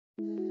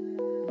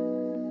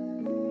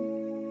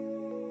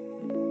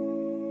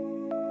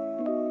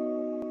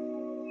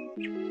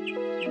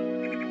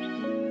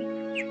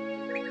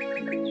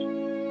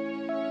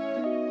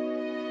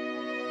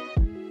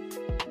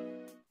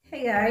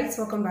Hey guys,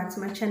 welcome back to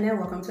my channel.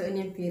 Welcome to a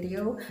new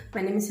video.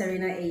 My name is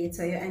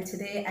renaeyituoyo, and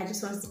today I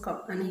just want to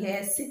come on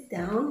here, sit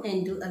down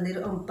and do a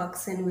little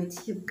unboxing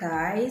with you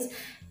guys.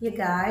 You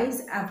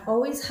guys, I've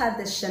always had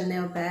the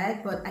Chanel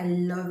bag, but I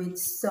love it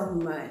so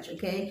much.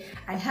 Okay,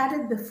 I had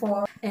it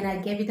before and I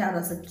gave it out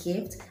as a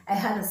gift. I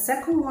had a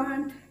second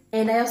one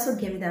and I also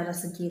gave it out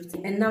as a gift,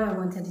 and now I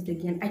wanted it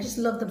again. I just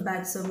love the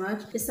bag so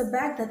much. It's a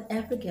bag that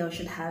every girl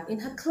should have in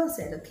her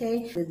closet,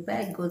 okay? The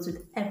bag goes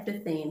with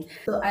everything.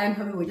 So I and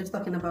hubby were just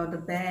talking about the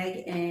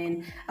bag,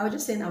 and I was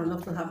just saying I would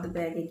love to have the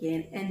bag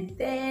again. And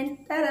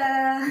then,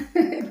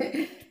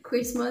 ta-da!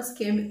 Christmas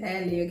came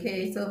early,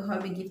 okay? So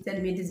hubby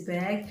gifted me this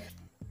bag.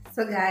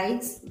 So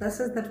guys,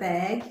 this is the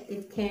bag.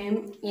 It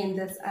came in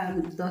this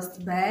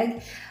dust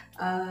bag,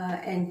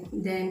 and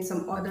then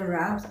some other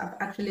wraps. I've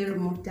actually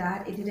removed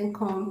that. It didn't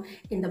come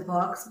in the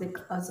box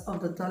because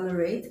of the dollar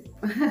rate.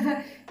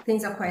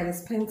 Things are quite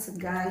expensive,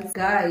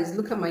 guys.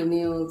 Look at my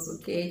nails,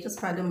 okay? Just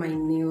pardon my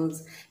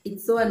nails.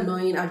 It's so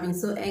annoying. I've been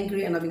so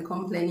angry and I've been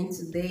complaining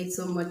today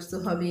so much to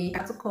hubby. I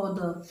had to call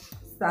the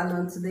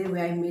salon today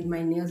where I made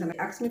my nails, and they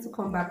asked me to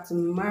come back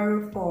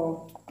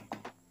tomorrow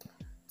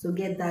to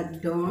get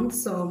that done.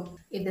 So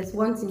if there's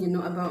one thing you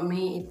know about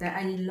me, is that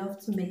I love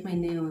to make my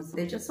nails.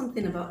 There's just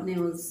something about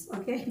nails,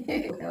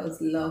 okay? I always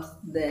love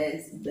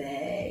this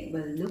bag,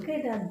 but look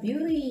at that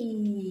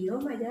beauty. Oh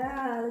my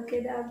god, look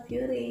at that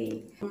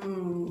beauty.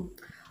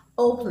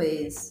 Oh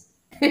please.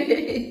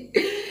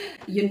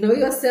 You know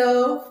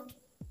yourself,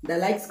 the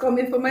light's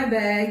coming from my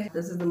bag.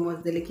 This is the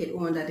most delicate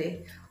one that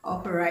they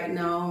offer right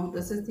now.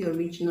 This is the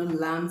original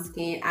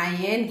lambskin. I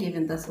am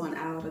giving this one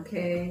out,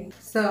 okay?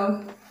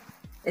 So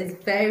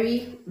it's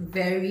very,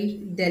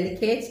 very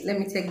delicate. Let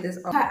me take this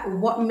off.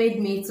 What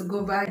made me to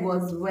go back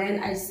was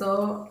when I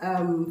saw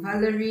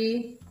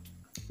Valerie,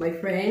 my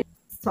friend,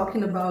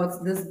 talking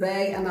about this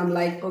bag, and I'm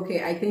like,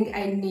 okay, I think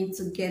I need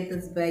to get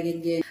this bag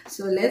again.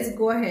 So let's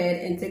go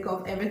ahead and take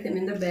off everything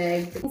in the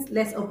bag.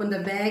 Let's open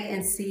the bag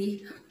and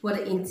see what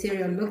the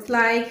interior looks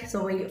like.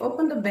 So when you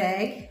open the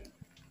bag,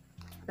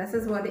 this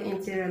is what the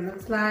interior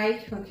looks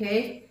like,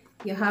 okay?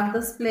 You have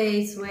this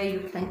place where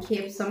you can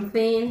keep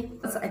something.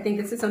 I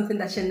think this is something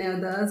that Chanel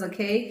does,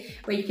 okay?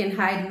 Where you can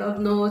hide love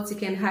notes, you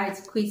can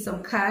squeeze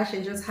some cash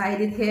and just hide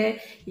it here.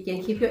 You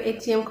can keep your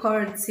ATM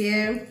cards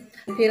here.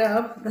 Lift it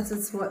up. This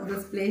is what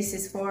this place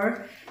is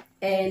for.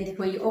 And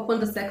when you open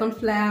the second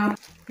flap,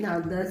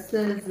 now this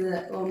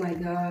is, oh my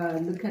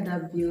god, look at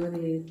that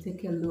beauty.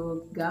 Take a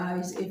look,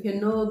 guys. If you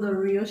know the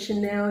real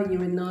Chanel, you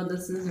will know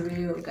this is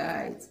real,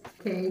 guys,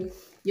 okay?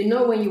 You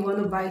know when you want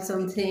to buy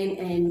something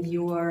and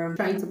you are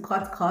trying to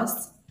cut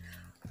costs,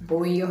 but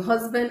when your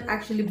husband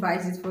actually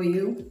buys it for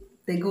you,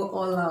 they go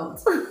all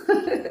out.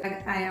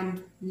 I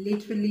am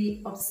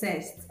literally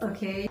obsessed,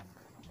 okay?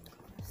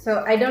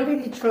 So I don't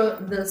really throw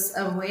this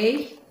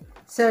away.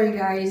 Sorry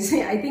guys,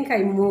 I think I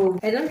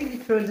moved. I don't really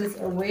throw this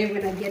away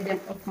when I get them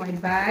off my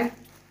bag.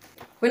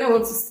 When I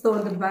want to store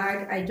the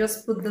bag, I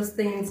just put those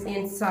things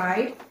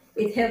inside.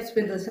 It helps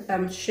with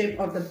the shape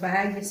of the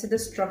bag. You see the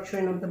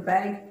structuring of the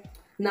bag.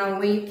 Now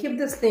when you keep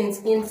these things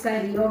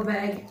inside your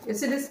bag, you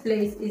see this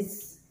place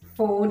is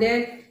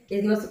folded.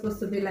 It's not supposed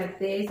to be like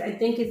this. I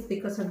think it's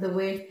because of the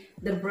way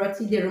they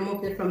brought it, they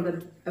removed it from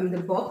the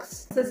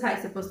box. This is how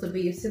it's supposed to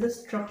be. You see the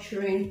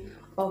structuring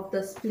of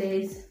this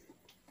place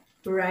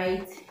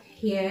right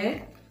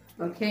here,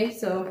 okay?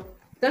 So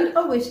don't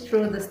always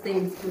throw these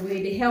things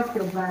away. They help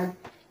your bag.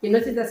 You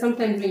notice that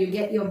sometimes when you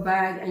get your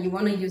bag and you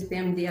want to use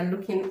them, they are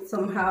looking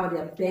somehow,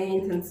 they're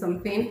bent and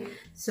something.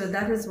 So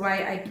that is why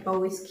I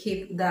always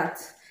keep that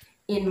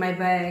in my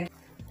bag.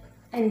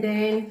 And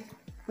then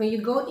when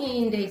you go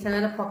in, there's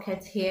another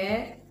pocket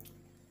here.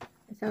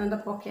 There's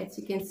another pocket.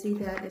 You can see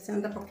that there's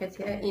another pocket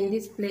here. In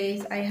this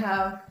place, I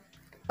have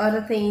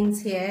other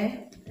things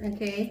here,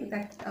 okay?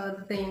 Like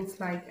other things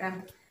like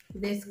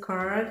this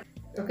card.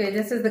 Okay,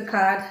 this is the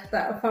card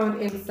that I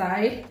found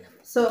inside.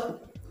 So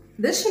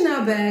this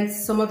Chanel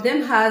bags, some of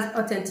them has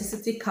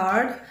authenticity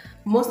card,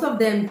 most of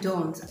them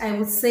don't. I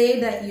would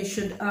say that you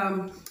should,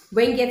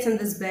 when getting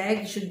this bag,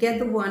 you should get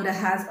the one that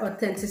has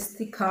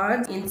authenticity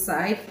card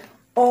inside.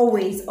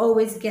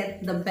 Always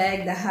get the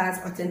bag that has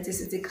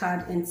authenticity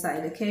card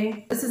inside,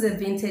 okay? This is a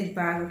vintage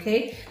bag,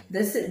 okay?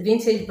 This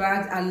vintage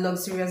bags are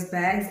luxurious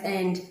bags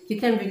and you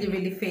can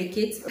really fake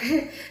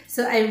it.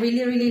 So I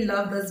really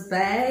love this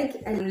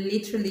bag. I'm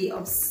literally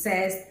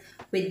obsessed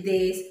with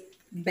these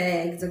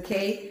bags,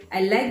 okay?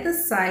 I like the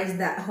size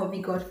that hubby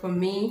got for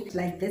me.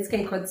 Like this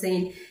can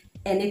contain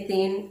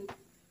anything.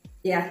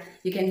 Yeah,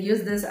 you can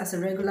use this as a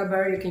regular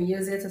bag, you can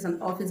use it as an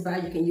office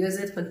bag, you can use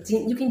it for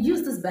you can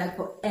use this bag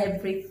for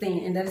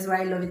everything, and that is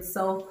why I love it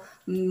so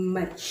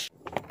much.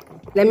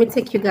 Let me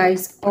take you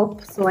guys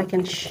up so I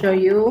can show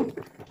you.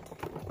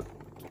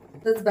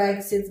 This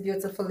bag sits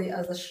beautifully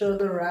as a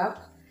shoulder wrap,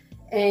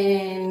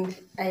 and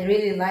I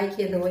really like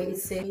it the way it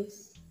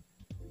sits.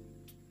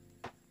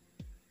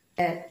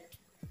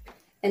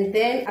 And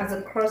then as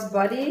a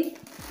crossbody,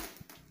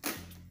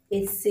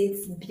 it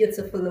sits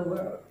beautifully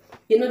well.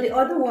 You know, the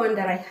other one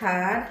that I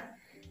had,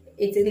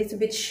 it's a little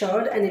bit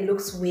short and it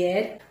looks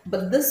weird,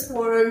 but this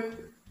one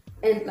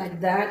and like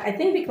that, I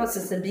think because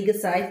it's a bigger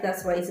size,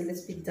 that's why it's a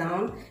little bit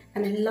down,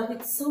 and I love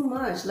it so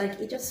much. Like,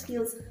 it just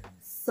feels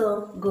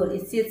so good.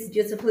 It sits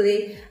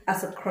beautifully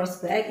as a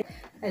cross bag.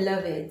 I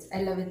love it.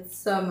 I love it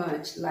so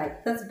much.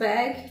 Like, this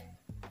bag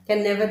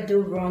can never do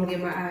wrong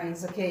in my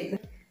eyes. Okay,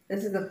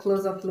 this is a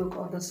close-up look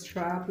of the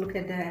strap. Look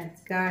at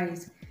that,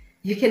 guys.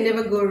 You can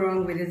never go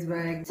wrong with this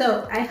bag.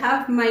 So I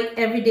have my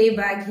everyday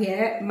bag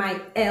here, my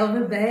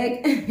LV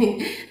bag.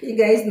 You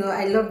guys know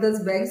I love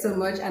this bag so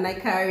much and I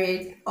carry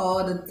it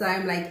all the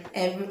time, like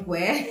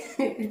everywhere.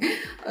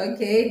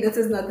 Okay, this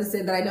is not to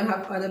say that I don't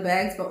have other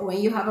bags, but when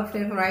you have a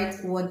favorite,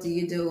 what do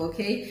you do?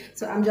 Okay,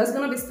 so I'm just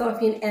gonna be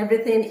stuffing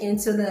everything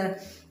into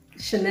the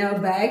Chanel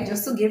bag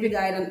just to give you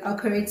guys an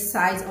accurate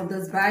size of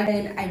this bag.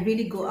 And I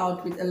really go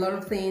out with a lot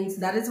of things.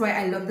 That is why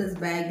I love this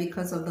bag,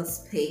 because of the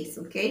space.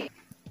 Okay,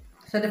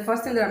 so the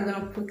first thing that I'm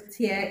gonna put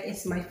here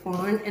is my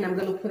phone, and I'm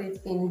gonna put it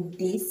in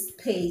this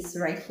space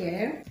right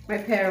here. My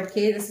pair of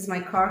keys, this is my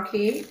car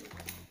key,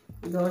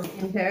 goes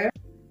in here.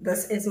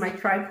 This is my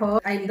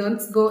tripod. I don't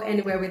go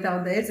anywhere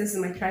without this. This is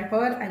my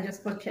tripod. I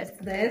just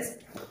purchased this.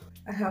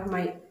 I have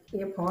my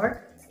earpod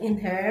in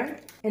here,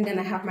 and then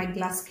I have my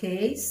glass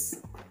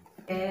case.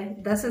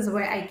 And this is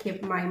where I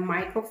keep my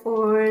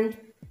microphone,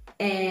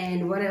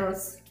 and what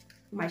else?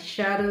 My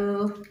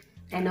shadow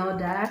and all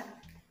that.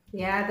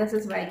 Yeah, this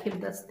is where I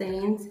keep the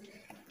things,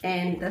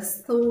 and the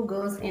stool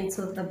goes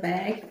into the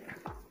bag,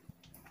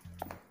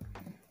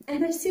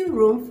 and there's still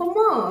room for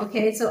more.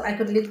 Okay, so I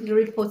could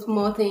literally put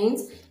more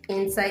things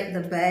inside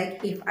the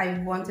bag if I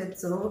wanted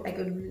to. I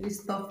could really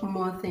stuff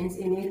more things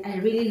in it. I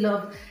really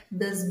love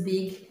this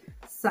big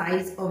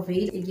size of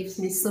it. It gives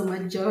me so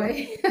much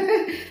joy.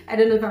 I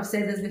don't know if I've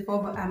said this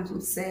before, but I'm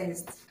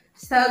obsessed.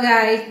 So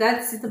guys,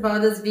 that's it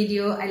about this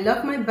video. I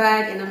love my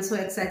bag and I'm so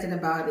excited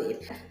about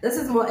it. This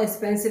is more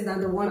expensive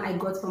than the one I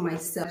got for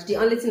myself. The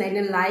only thing I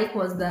didn't like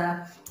was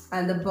the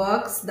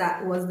box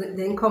that was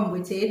didn't come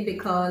with it,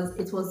 because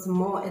it was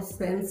more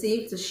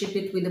expensive to ship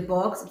it with the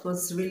box. It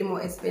was really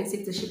more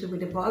expensive to ship it with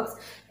the box,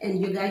 and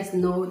you guys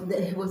know that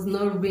it was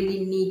not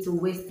really need to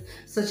waste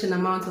such an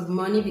amount of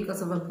money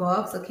because of a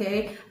box.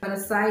 Okay, but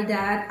aside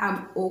that,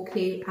 I'm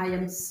okay. I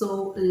am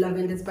so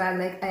loving this bag.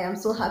 Like, I am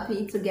so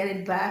happy to get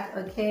it back.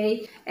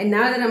 Okay, and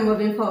now that I'm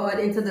moving forward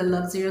into the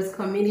luxurious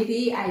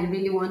community, I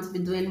really want to be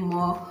doing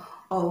more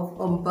of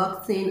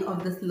unboxing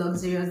of this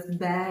luxurious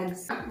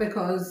bags,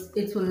 because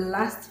it will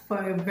last for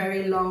a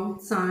very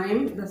long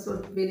time. That's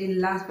what really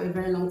lasts for a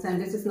very long time.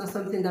 This is not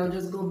something that will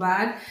just go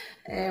bad.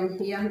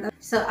 Yeah,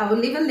 so I will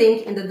leave a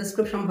link in the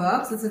description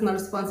box. This is not a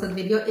sponsored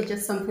video, it's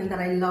just something that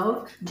I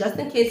love, just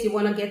in case you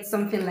want to get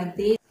something like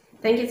this.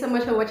 Thank you so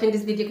much for watching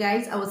this video,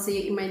 guys. I will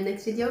see you in my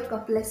next video.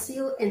 God bless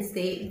you and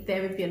stay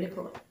very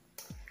beautiful.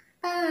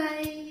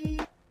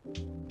 Bye.